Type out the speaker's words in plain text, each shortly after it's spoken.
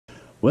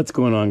What's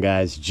going on,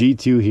 guys?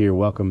 G2 here.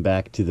 Welcome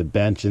back to the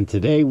bench, and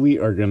today we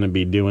are going to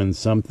be doing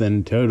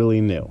something totally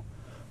new.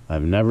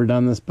 I've never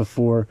done this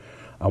before.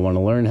 I want to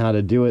learn how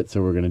to do it, so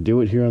we're going to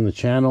do it here on the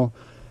channel,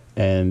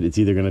 and it's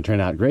either going to turn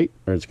out great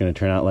or it's going to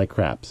turn out like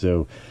crap.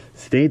 So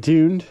stay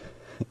tuned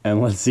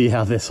and let's see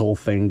how this whole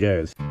thing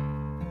goes.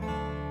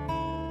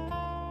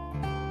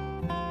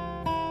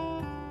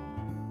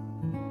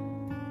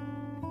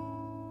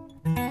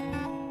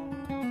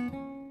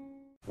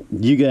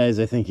 You guys,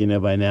 I think you know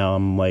by now,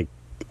 I'm like,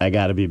 I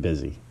gotta be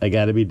busy. I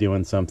gotta be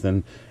doing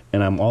something,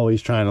 and I'm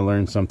always trying to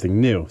learn something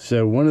new.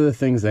 So one of the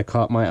things that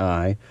caught my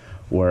eye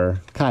were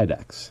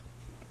Kydex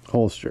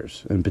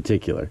holsters in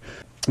particular.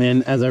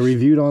 And as I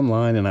reviewed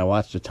online and I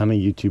watched a ton of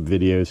YouTube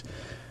videos,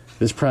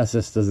 this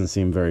process doesn't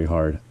seem very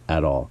hard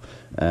at all.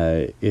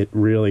 It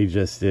really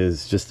just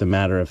is just a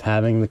matter of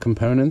having the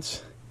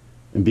components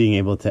and being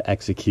able to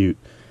execute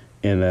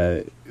in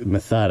a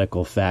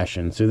methodical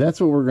fashion. So that's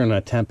what we're going to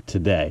attempt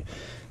today.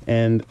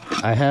 And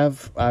I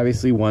have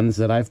obviously ones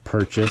that I've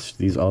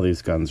purchased. All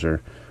these guns are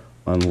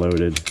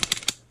unloaded,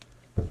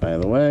 by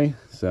the way,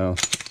 so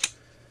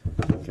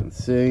you can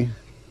see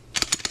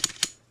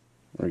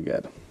we're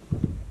good.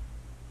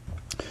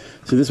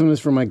 So this one is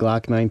for my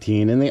Glock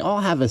 19, and they all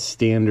have a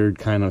standard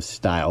kind of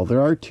style.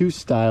 There are two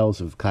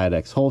styles of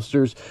Kydex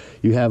holsters.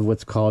 You have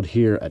what's called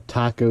here a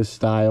taco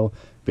style.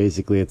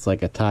 Basically, it's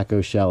like a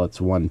taco shell.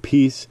 It's one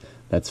piece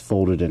that's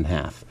folded in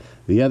half.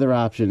 The other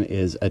option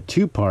is a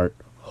two-part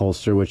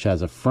holster, which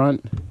has a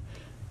front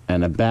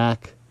and a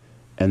back,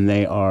 and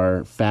they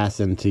are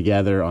fastened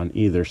together on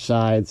either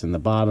sides and the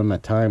bottom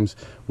at times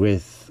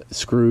with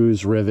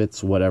screws,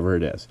 rivets, whatever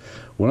it is.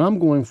 What I'm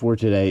going for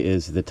today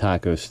is the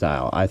taco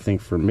style. I think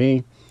for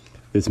me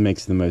this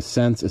makes the most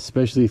sense,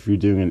 especially if you're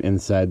doing an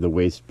inside the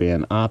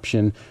waistband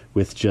option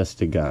with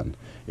just a gun.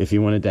 If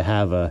you wanted to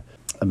have a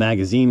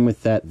magazine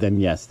with that, then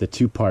yes, the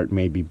two-part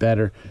may be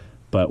better,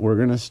 but we're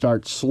going to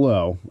start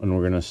slow and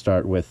we're going to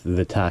start with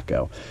the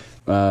taco.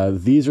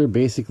 These are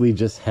basically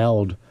just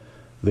held,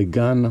 the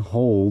gun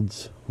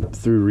holds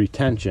through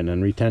retention,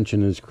 and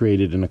retention is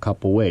created in a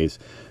couple ways.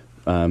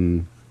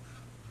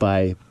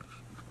 By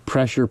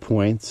pressure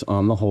points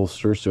on the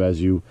holster, so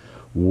as you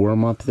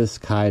warm up this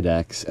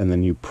Kydex and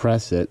then you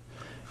press it,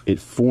 it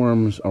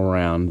forms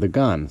around the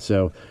gun.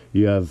 So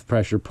you have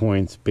pressure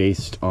points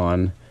based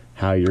on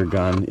how your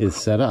gun is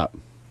set up.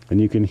 And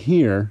you can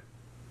hear,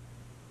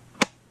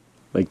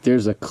 like,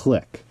 there's a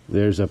click.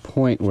 There's a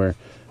point where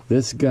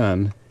this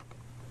gun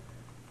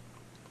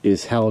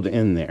is held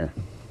in there.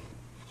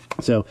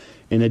 So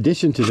in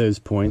addition to those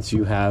points,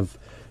 you have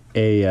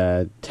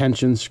a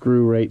tension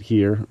screw right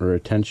here, or a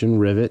tension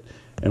rivet,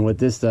 and what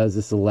this does,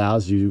 this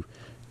allows you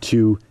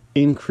to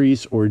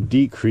increase or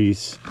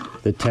decrease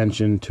the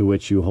tension to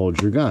which you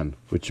hold your gun,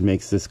 which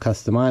makes this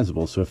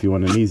customizable. So if you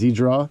want an easy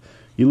draw,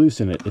 you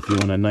loosen it. If you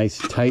want a nice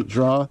tight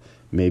draw,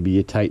 maybe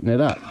you tighten it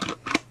up.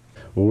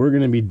 What we're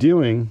going to be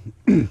doing,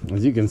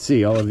 as you can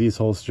see, all of these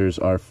holsters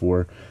are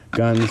for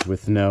guns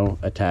with no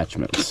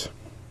attachments.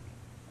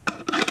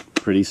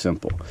 Pretty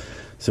simple.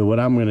 So what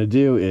I'm going to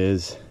do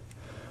is,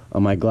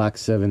 on my Glock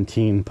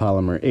 17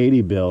 Polymer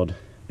 80 build,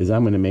 is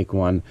I'm going to make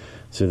one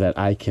so that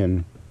I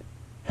can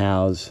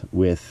house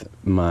with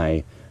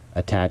my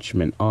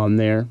attachment on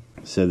there.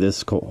 So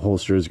this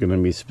holster is going to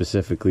be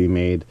specifically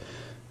made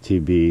to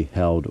be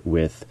held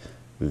with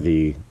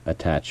the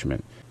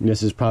attachment.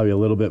 This is probably a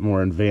little bit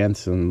more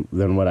advanced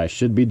than what I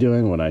should be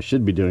doing. What I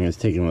should be doing is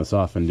taking this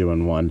off and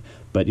doing one.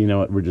 But you know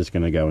what? We're just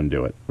going to go and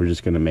do it. We're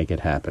just going to make it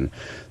happen.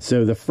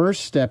 So the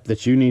first step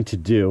that you need to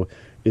do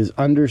is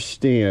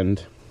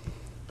understand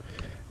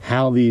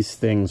how these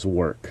things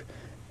work.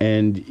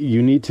 And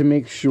you need to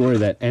make sure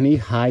that any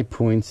high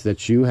points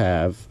that you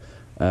have,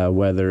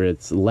 whether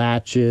it's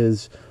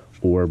latches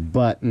or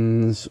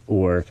buttons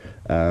or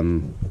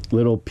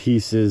little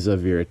pieces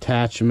of your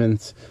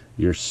attachments,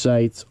 your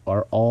sights,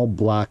 are all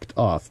blocked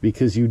off,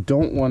 because you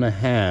don't want to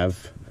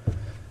have,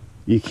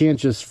 you can't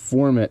just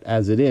form it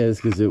as it is,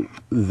 because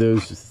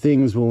those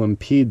things will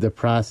impede the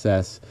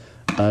process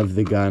of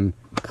the gun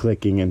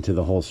clicking into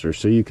the holster.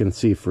 So you can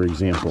see, for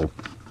example,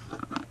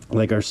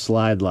 like our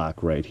slide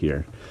lock right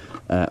here.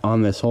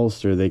 On this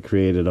holster, they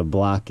created a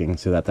blocking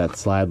so that that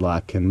slide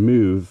lock can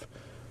move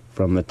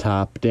from the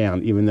top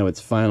down. Even though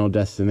its final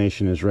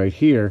destination is right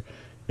here,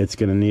 it's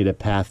going to need a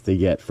path to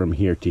get from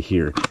here to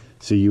here.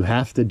 So you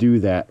have to do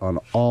that on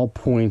all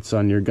points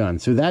on your gun.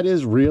 So that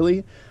is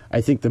really, I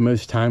think, the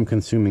most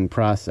time-consuming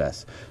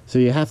process. So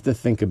you have to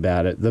think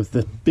about it.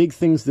 The big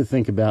things to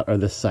think about are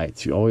the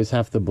sights. You always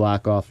have to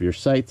block off your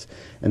sights,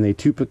 and they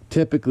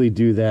typically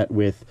do that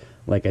with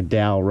like a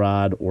dowel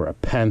rod or a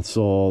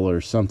pencil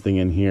or something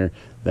in here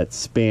that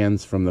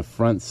spans from the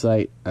front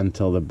sight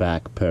until the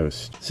back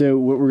post. So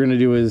what we're going to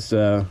do is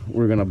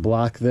we're going to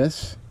block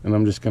this, and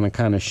I'm just going to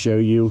kind of show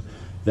you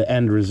the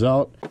end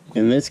result.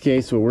 In this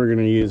case, what we're going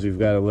to use, we've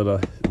got a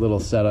little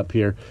setup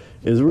here,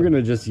 is we're going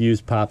to just use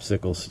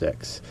popsicle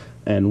sticks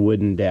and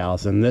wooden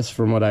dowels. And this,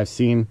 from what I've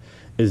seen,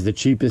 is the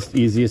cheapest,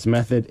 easiest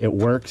method. It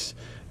works.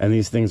 And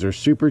these things are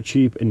super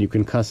cheap, and you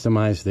can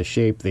customize the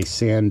shape. They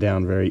sand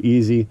down very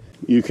easy.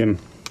 You can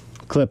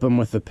clip them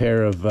with a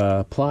pair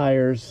of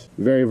pliers.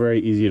 Very,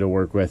 very easy to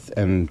work with,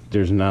 and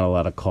there's not a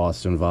lot of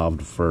cost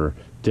involved for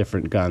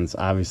different guns.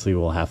 Obviously,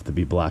 will have to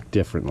be blocked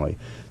differently.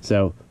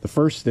 So the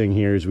first thing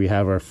here is we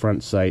have our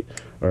front sight,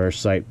 or our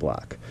sight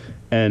block.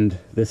 And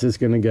this is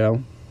going to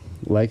go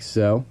like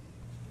so.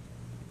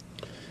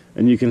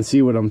 And you can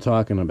see what I'm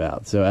talking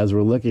about. So as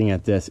we're looking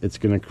at this, it's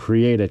going to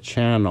create a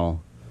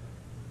channel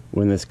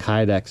when this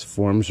Kydex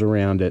forms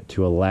around it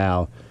to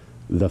allow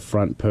the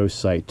front post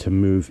sight to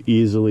move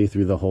easily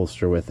through the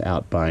holster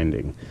without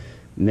binding.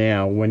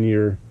 Now, when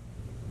you're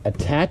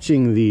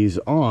attaching these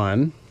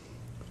on,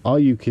 all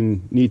you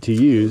can need to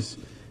use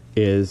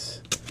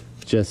is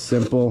just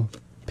simple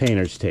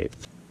painter's tape.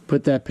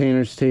 Put that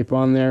painter's tape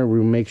on there.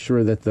 We'll make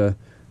sure that the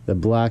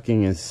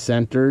blocking is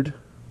centered.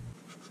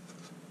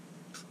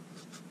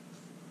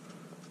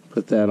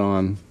 Put that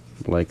on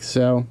like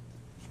so.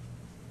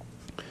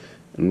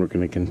 And we're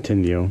going to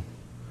continue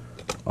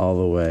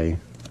all the way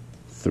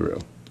through.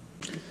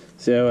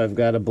 So I've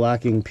got a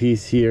blocking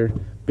piece here.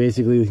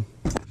 Basically,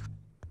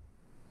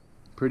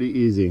 pretty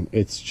easy.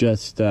 It's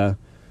just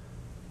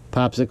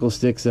popsicle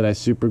sticks that I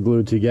super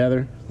glued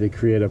together. They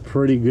create a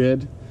pretty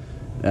good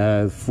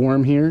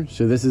form here.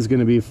 So this is going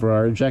to be for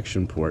our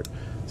ejection port.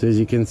 So as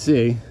you can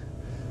see,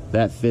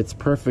 that fits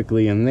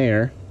perfectly in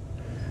there.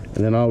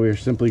 And then all we're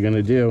simply going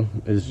to do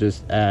is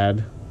just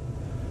add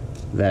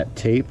that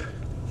tape,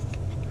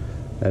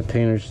 that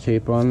painter's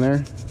tape on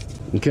there.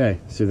 Okay,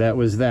 so that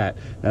was that.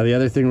 Now the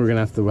other thing we're going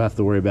to have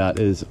to worry about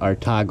is our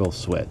toggle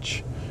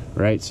switch,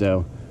 right?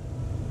 So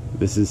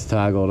this is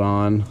toggled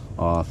on,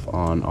 off,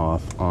 on,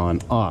 off,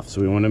 on, off.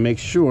 So we want to make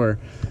sure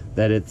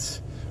that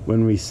it's,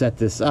 when we set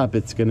this up,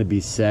 it's going to be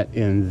set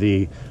in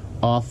the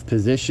off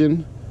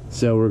position.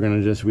 So we're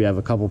going to we have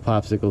a couple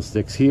popsicle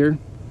sticks here.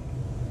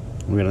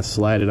 We're going to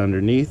slide it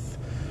underneath.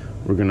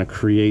 We're going to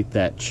create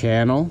that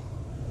channel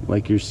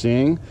like you're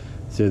seeing.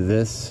 So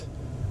this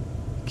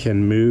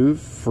can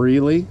move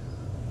freely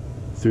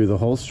through the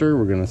holster.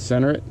 We're going to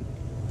center it.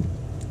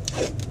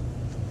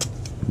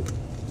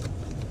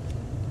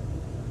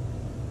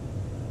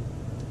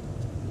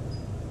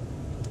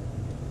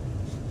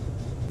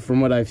 From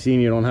what I've seen,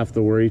 you don't have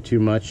to worry too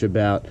much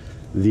about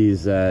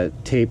these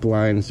tape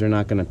lines. They're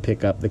not going to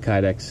pick up, the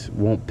Kydex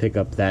won't pick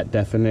up that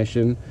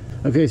definition.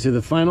 Okay, so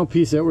the final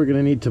piece that we're going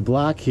to need to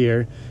block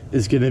here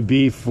is going to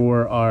be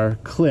for our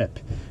clip.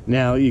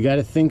 Now, you got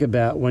to think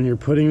about when you're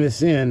putting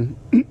this in,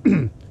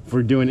 if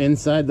we're doing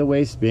inside the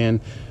waistband,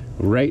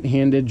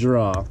 right-handed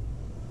draw,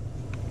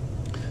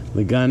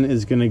 the gun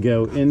is going to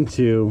go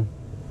into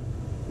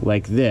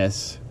like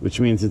this, which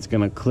means it's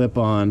going to clip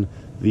on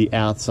the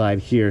outside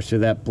here. So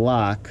that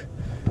block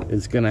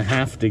is going to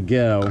have to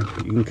go.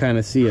 You can kind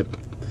of see it.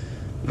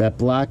 That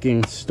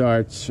blocking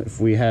starts,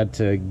 if we had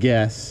to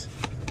guess,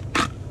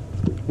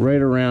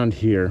 right around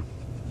here.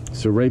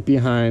 So right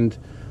behind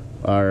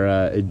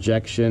our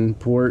ejection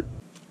port.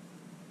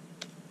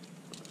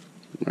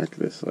 Mark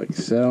this like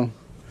so.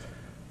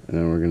 And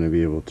then we're going to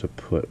be able to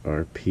put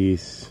our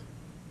piece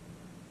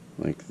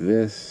like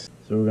this.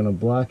 So we're going to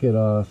block it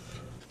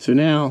off. So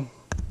now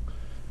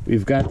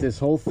we've got this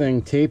whole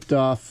thing taped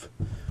off,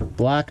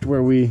 blocked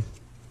where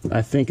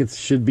I think it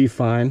should be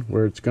fine,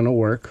 where it's going to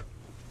work.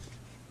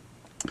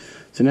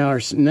 So now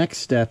our next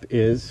step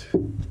is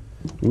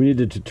we need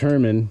to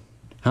determine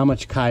how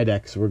much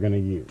Kydex we're going to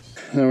use.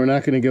 Now we're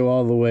not going to go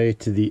all the way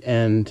to the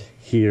end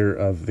here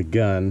of the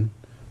gun,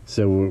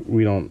 so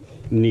we don't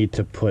need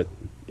to put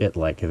it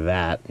like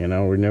that, you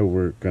know. We know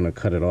we're going to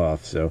cut it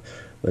off, so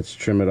let's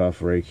trim it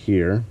off right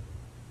here.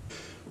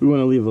 We want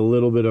to leave a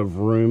little bit of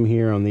room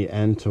here on the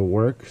end to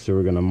work, so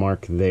we're going to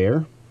mark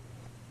there.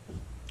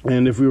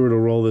 And if we were to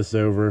roll this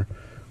over,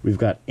 we've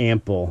got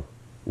ample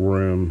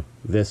room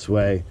this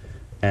way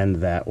and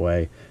that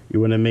way. You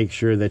want to make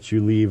sure that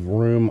you leave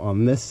room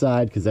on this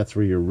side because that's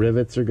where your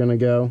rivets are going to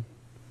go.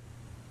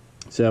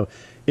 So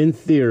in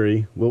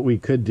theory, what we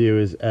could do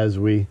is as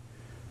we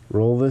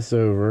roll this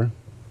over,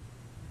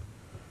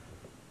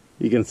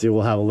 you can see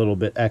we'll have a little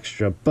bit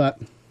extra, but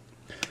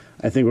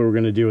I think what we're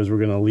going to do is we're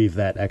going to leave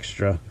that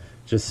extra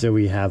just so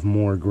we have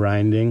more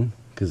grinding,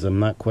 because I'm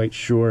not quite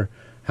sure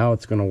how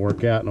it's going to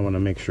work out, and I want to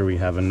make sure we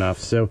have enough.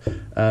 So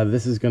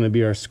this is going to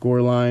be our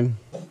score line.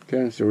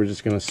 Okay, so we're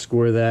just going to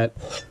score that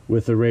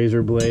with a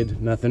razor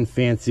blade, nothing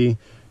fancy.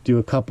 Do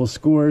a couple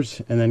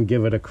scores and then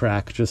give it a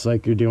crack, just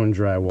like you're doing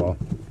drywall.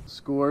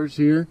 Scores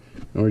here,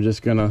 and we're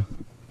just going to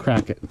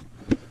crack it.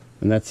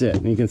 And that's it.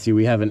 And you can see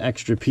we have an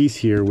extra piece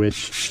here,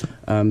 which,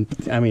 I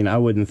mean, I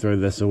wouldn't throw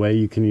this away.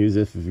 You can use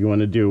it if you want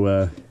to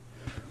do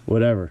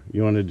whatever.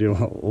 You want to do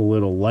a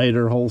little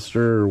lighter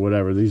holster or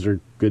whatever. These are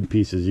good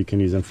pieces. You can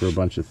use them for a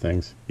bunch of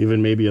things.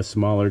 Even maybe a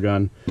smaller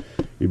gun.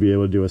 You'd be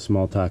able to do a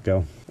small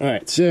taco. All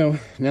right, so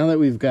now that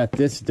we've got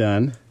this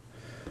done,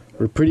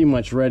 we're pretty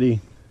much ready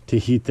to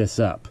heat this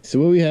up. So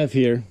what we have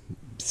here,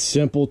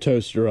 simple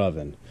toaster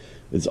oven.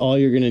 It's all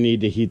you're going to need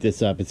to heat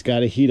this up. It's got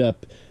to heat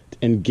up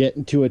and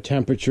get to a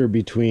temperature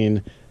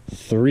between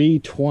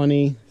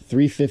 320,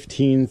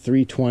 315,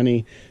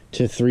 320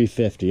 to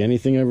 350.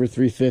 Anything over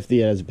 350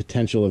 has a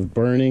potential of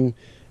burning,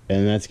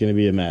 and that's going to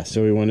be a mess.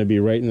 So we want to be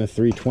right in the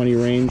 320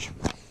 range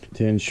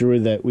to ensure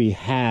that we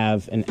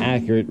have an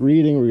accurate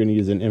reading. We're going to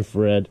use an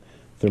infrared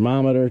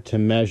thermometer to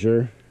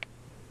measure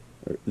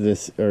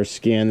this or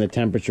scan the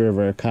temperature of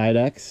our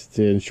Kydex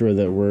to ensure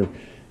that we're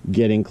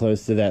getting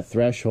close to that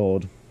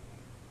threshold.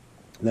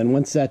 Then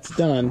once that's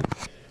done,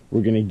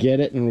 we're going to get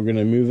it and we're going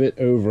to move it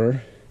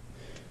over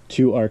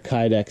to our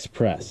Kydex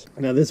press.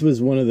 Now this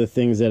was one of the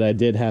things that I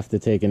did have to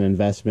take an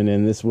investment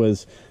in. This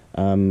was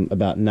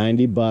about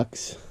 90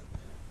 bucks.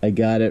 I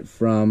got it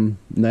from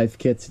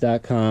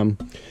knifekits.com.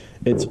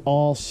 It's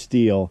all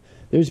steel.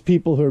 There's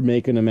people who are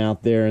making them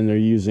out there and they're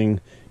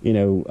using, you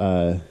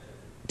know,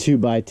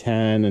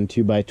 2x10 and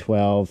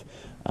 2x12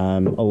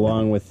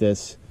 along with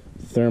this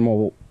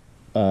thermal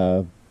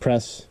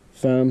press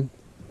foam.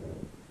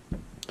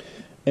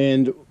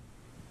 And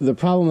the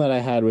problem that I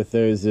had with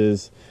those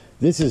is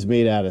this is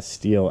made out of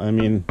steel. I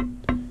mean,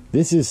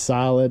 this is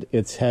solid,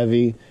 it's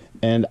heavy,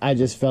 and I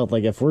just felt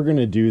like if we're going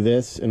to do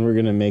this and we're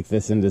going to make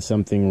this into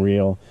something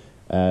real,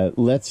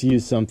 let's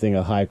use something,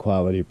 a high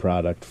quality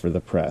product for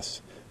the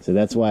press. So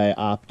that's why I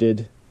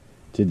opted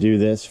to do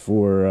this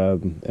for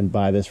and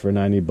buy this for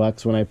 90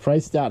 bucks. When I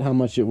priced out how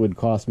much it would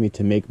cost me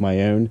to make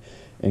my own,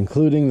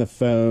 including the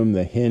foam,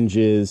 the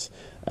hinges,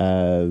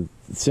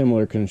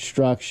 similar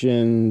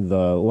construction,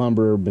 the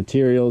lumber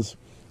materials,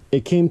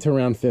 it came to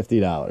around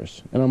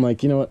 $50. And I'm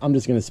like, you know what, I'm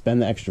just going to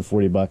spend the extra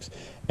 40 bucks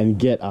and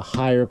get a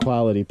higher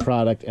quality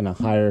product and a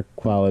higher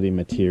quality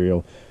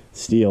material,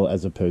 steel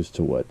as opposed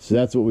to wood. So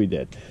that's what we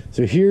did.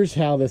 So here's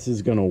how this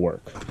is going to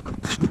work.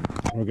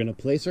 We're going to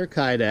place our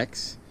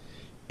Kydex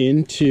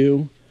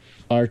into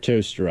our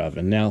toaster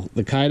oven. Now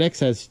the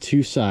Kydex has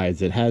two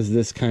sides. It has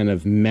this kind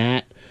of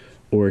matte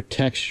or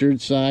textured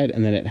side,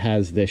 and then it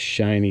has this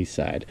shiny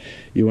side.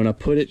 You want to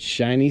put it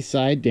shiny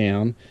side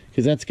down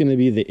because that's going to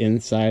be the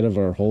inside of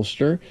our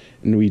holster,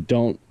 and we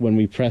don't, when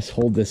we press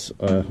hold this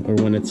or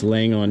when it's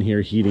laying on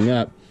here heating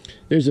up,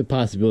 there's a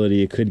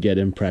possibility it could get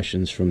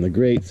impressions from the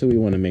grate, so we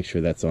want to make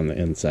sure that's on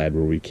the inside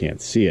where we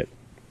can't see it.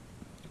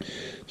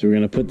 So we're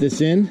going to put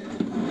this in,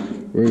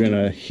 we're going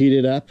to heat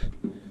it up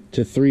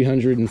to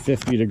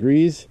 350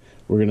 degrees.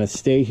 We're going to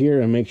stay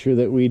here and make sure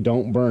that we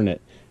don't burn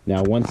it.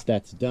 Now once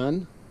that's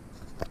done,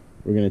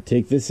 we're going to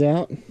take this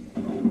out.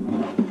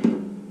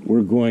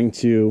 We're going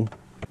to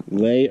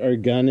lay our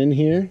gun in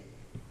here,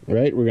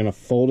 right? We're going to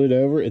fold it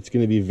over. It's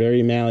going to be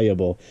very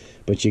malleable,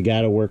 but you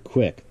got to work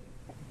quick.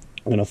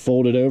 I'm going to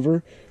fold it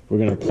over. We're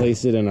going to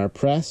place it in our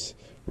press.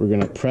 We're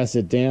going to press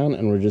it down,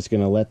 and we're just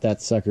going to let that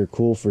sucker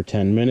cool for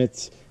 10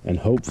 minutes. And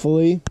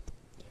hopefully,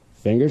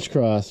 fingers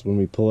crossed, when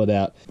we pull it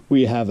out,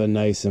 we have a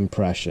nice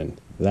impression.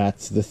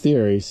 That's the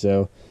theory,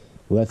 so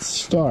let's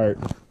start.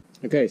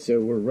 Okay, so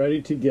we're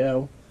ready to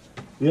go.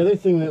 The other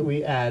thing that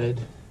we added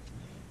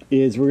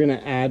is we're going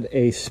to add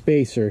a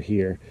spacer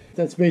here. What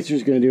that spacer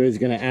is going to do is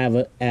going to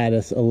add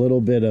us a little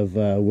bit of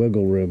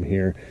wiggle room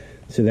here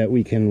so that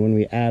we can, when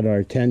we add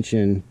our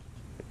tension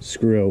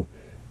screw,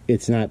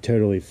 it's not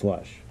totally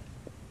flush.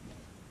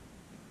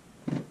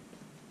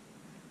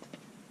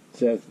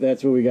 So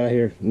that's what we got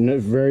here.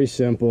 Very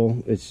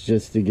simple. It's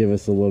just to give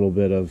us a little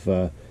bit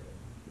of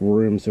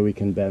room so we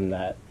can bend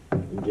that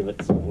and give it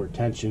some more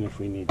tension if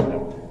we need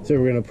to. So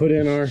we're going to put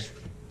in our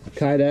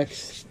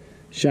Kydex,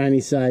 shiny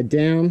side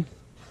down.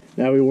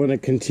 Now we want to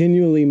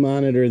continually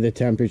monitor the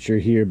temperature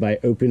here by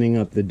opening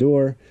up the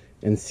door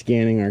and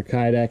scanning our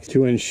Kydex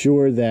to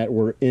ensure that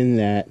we're in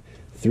that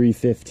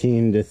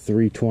 315 to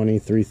 320,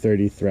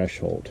 330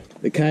 threshold.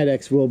 The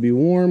Kydex will be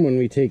warm when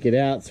we take it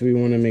out, so we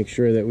want to make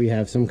sure that we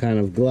have some kind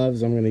of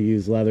gloves. I'm going to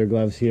use leather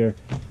gloves here.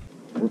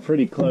 We're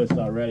pretty close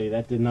already.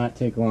 That did not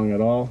take long at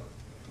all.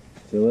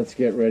 So let's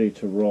get ready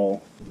to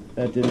roll.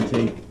 That didn't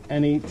take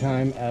any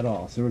time at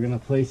all. So we're going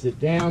to place it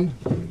down.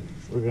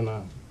 We're going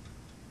to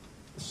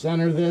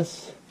center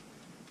this.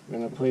 We're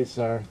going to place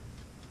our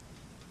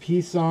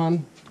piece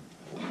on.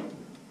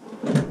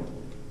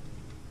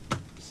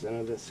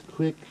 Center this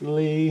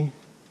quickly,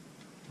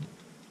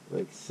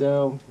 like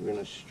so. We're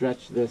going to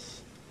stretch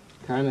this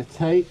kind of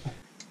tight.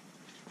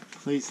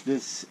 Place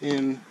this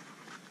in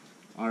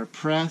our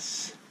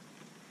press.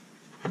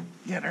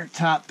 Get our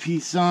top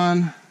piece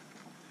on.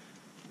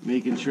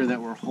 Making sure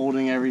that we're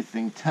holding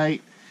everything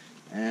tight,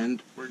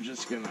 and we're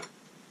just gonna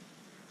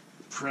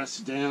press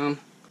down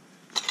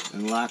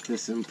and lock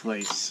this in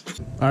place.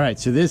 All right,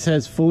 so this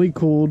has fully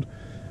cooled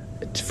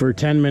for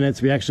 10 minutes.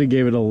 We actually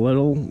gave it a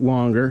little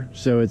longer,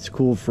 so it's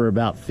cooled for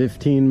about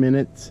 15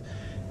 minutes.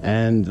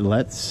 And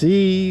let's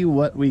see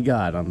what we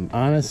got. I'm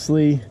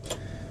honestly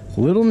a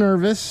little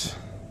nervous.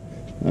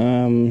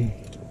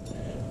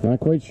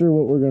 Not quite sure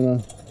what we're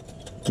gonna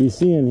be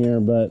seeing here,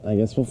 but I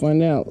guess we'll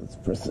find out. Let's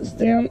press this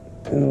down.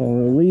 And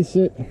we'll release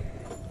it,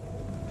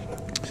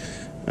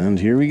 and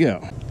here we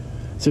go.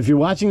 So if you're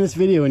watching this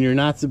video and you're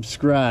not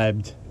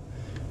subscribed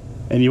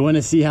and you want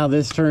to see how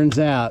this turns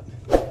out,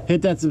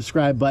 hit that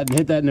subscribe button,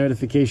 hit that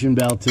notification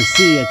bell to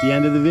see at the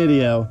end of the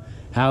video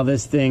how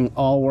this thing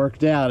all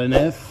worked out and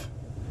if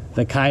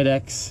the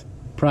Kydex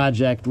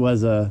project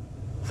was a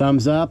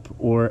thumbs up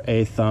or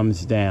a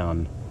thumbs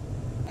down.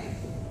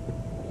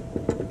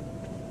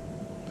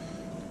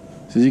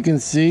 So as you can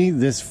see,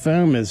 this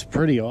foam is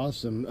pretty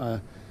awesome.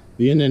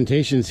 The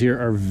indentations here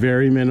are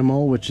very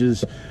minimal, which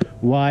is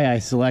why I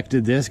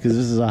selected this, because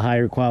this is a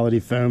higher quality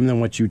foam than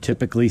what you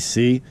typically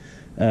see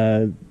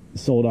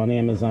sold on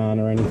Amazon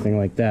or anything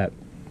like that.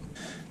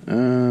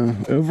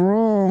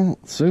 Overall,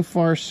 so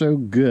far so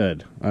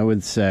good, I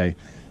would say,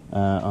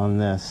 on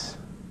this.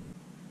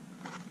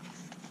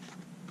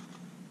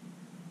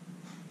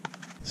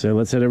 So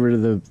let's head over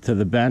to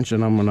the bench,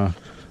 and I'm gonna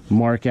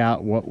mark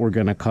out what we're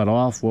gonna cut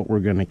off, what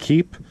we're gonna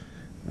keep,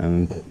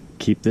 and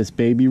keep this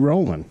baby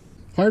rolling.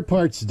 Hard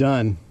part's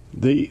done.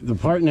 The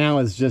part now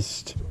is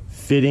just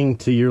fitting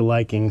to your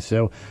liking.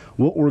 So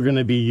what we're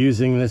gonna be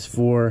using this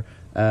for,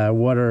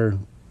 we're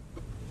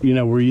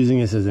using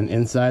this as an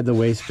inside the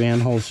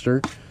waistband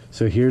holster.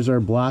 So here's our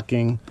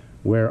blocking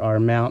where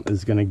our mount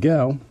is gonna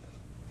go.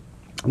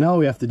 Now all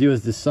we have to do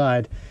is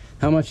decide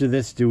how much of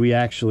this do we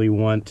actually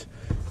want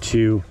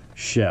to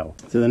show.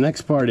 So the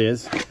next part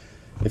is,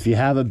 if you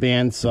have a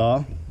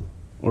bandsaw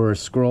or a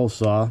scroll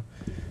saw,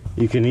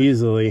 you can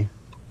easily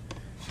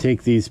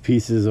take these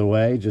pieces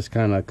away, just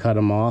kind of cut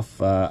them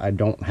off. I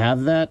don't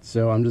have that,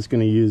 so I'm just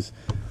going to use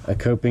a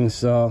coping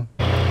saw.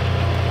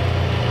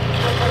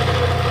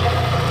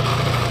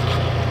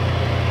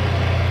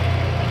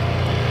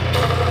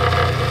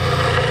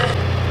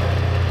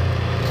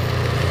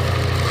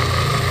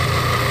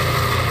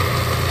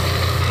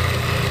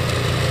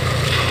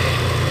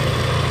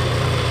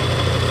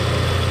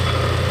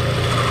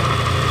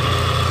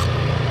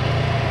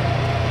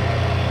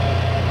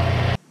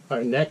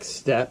 Our next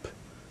step,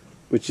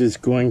 which is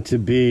going to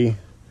be,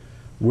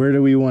 where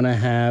do we want to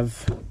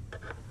have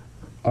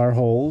our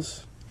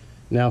holes?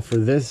 Now for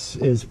this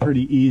is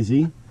pretty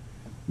easy.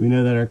 We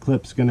know that our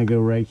clip's going to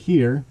go right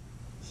here,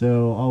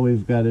 so all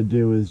we've got to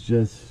do is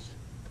just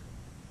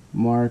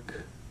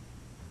mark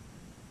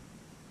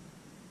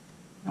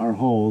our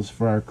holes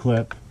for our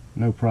clip.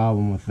 No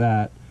problem with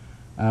that.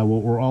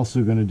 What we're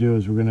also going to do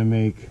is we're going to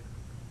make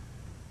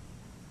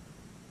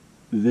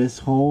this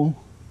hole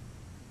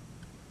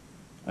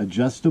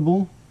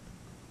adjustable,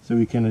 so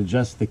we can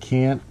adjust the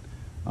cant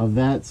of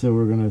that. So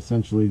we're going to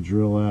essentially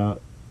drill out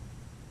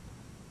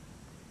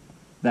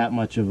that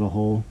much of a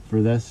hole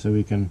for this, so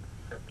we can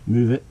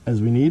move it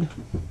as we need.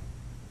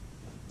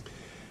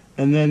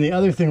 And then the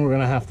other thing we're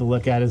going to have to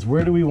look at is,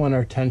 where do we want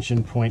our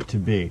tension point to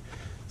be?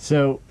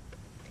 So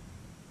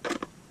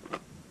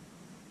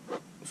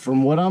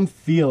from what I'm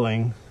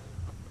feeling,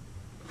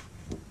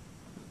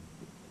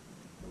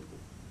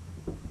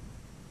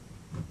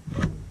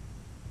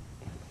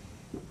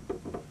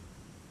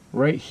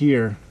 right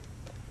here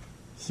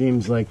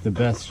seems like the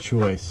best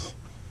choice.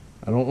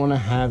 I don't want to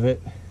have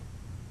it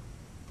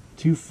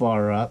too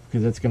far up,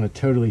 because it's going to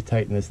totally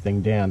tighten this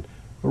thing down.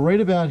 But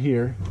right about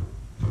here,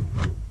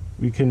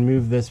 we can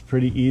move this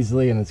pretty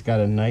easily, and it's got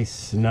a nice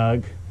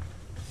snug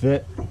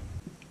fit.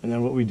 And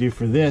then what we do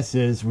for this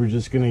is, we're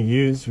just going to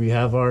use, we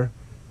have our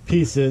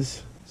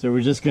pieces, so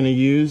we're just going to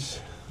use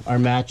our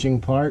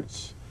matching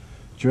parts,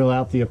 drill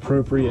out the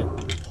appropriate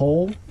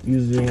hole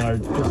using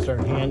just our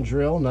hand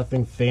drill,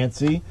 nothing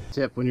fancy.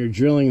 Tip: when you're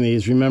drilling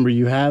these, remember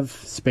you have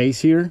space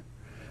here,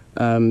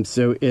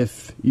 so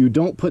if you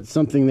don't put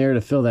something there to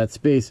fill that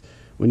space,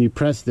 when you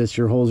press this,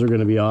 your holes are going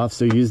to be off.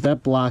 So use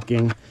that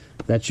blocking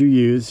that you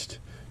used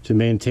to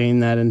maintain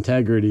that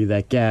integrity,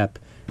 that gap,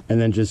 and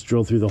then just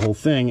drill through the whole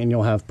thing, and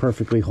you'll have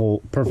perfect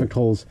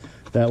holes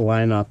that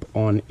line up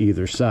on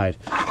either side.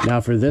 Now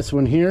for this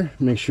one here,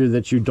 make sure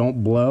that you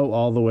don't blow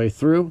all the way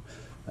through.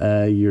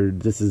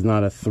 This is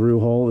not a through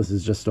hole, this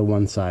is just a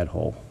one side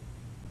hole.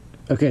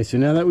 Okay, so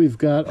now that we've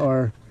got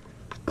our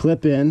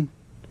clip in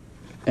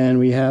and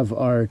we have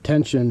our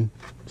tension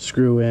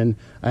screw in,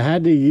 I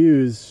had to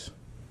use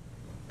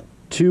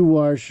 2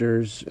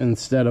 washers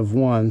instead of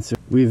 1. So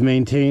we've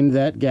maintained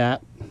that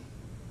gap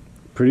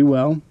pretty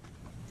well.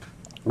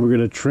 We're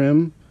going to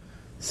trim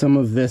some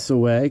of this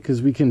away,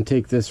 because we can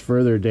take this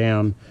further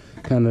down,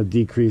 kind of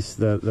decrease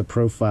the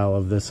profile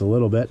of this a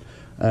little bit,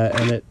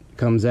 and it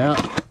comes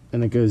out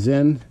and it goes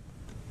in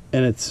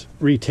and it's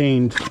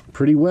retained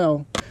pretty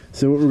well.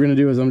 So what we're going to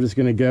do is, I'm just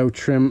going to go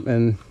trim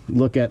and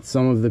look at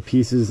some of the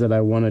pieces that I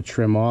want to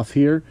trim off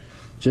here,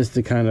 just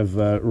to kind of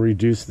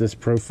reduce this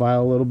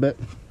profile a little bit.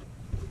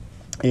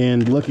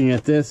 And looking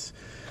at this,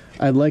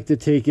 I'd like to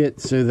take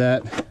it so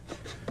that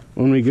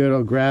when we go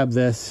to grab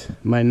this,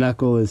 my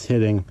knuckle is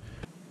hitting.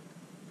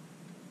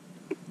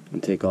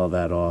 And take all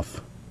that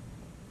off,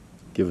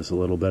 give us a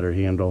little better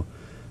handle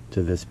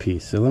to this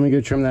piece. So let me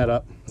go trim that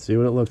up, see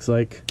what it looks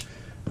like,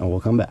 and we'll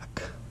come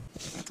back.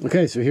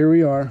 Okay, so here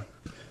we are.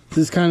 This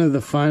is kind of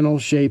the final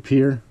shape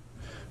here.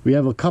 We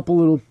have a couple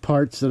little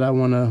parts that I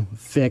want to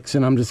fix,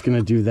 and I'm just going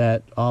to do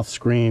that off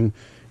screen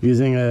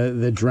using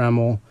the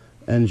Dremel,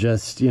 and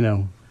just,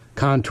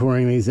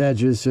 contouring these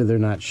edges so they're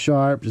not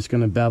sharp. Just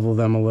going to bevel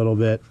them a little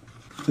bit.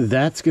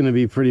 That's going to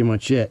be pretty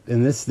much it.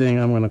 And this thing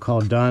I'm going to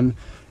call done.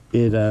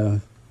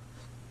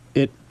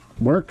 It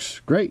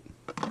works great.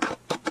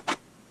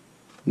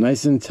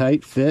 Nice and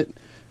tight fit.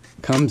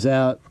 Comes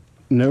out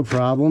no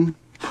problem.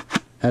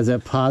 Has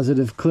that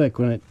positive click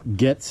when it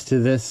gets to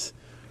this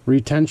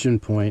retention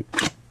point,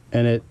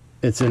 and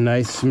it's a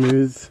nice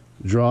smooth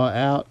draw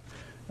out.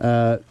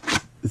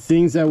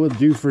 Things I will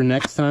do for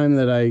next time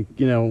that I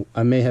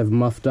may have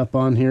muffed up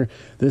on here.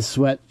 This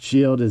sweat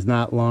shield is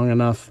not long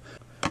enough.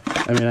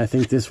 I mean, I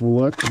think this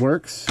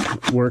works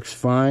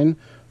fine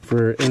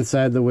for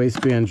inside the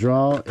waistband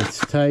draw. It's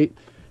tight,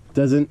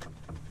 doesn't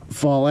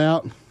fall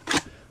out,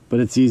 but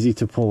it's easy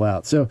to pull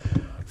out. So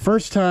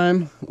first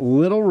time, a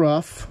little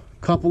rough,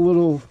 couple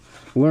little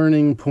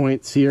learning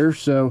points here.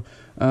 So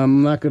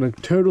I'm not going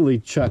to totally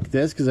chuck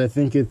this because I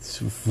think it's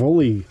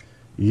fully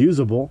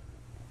usable.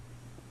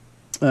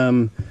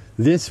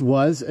 This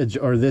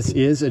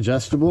is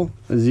adjustable,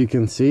 as you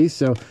can see.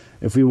 So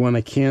if we want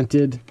a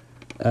canted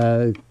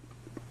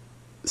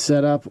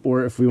setup,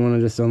 or if we want to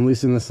just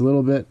unloosen this a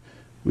little bit,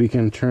 we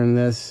can turn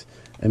this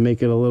and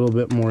make it a little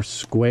bit more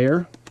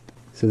square.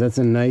 So that's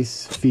a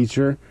nice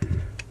feature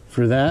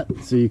for that.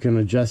 So you can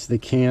adjust the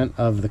cant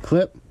of the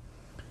clip.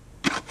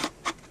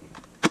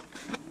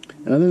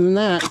 And other than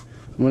that,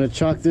 I'm going to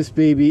chalk this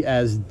baby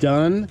as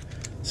done.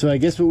 So I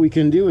guess what we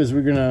can do is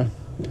we're going to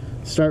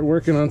start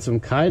working on some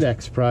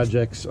Kydex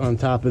projects on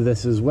top of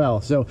this as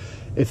well. So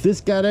if this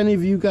got any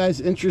of you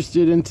guys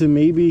interested into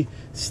maybe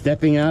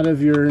stepping out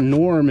of your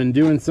norm and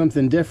doing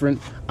something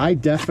different, I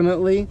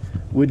definitely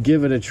would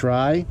give it a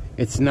try.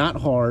 It's not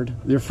hard.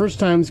 Your first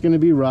time is going to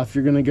be rough.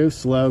 You're going to go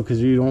slow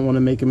because you don't want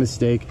to make a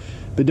mistake,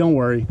 but don't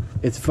worry,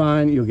 it's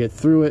fine. You'll get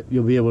through it.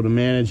 You'll be able to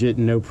manage it,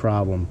 no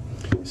problem.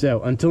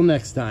 So until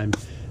next time,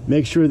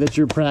 make sure that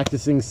you're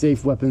practicing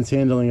safe weapons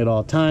handling at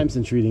all times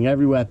and treating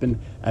every weapon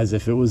as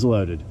if it was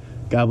loaded.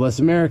 God bless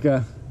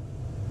America.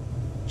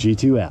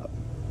 G2 out.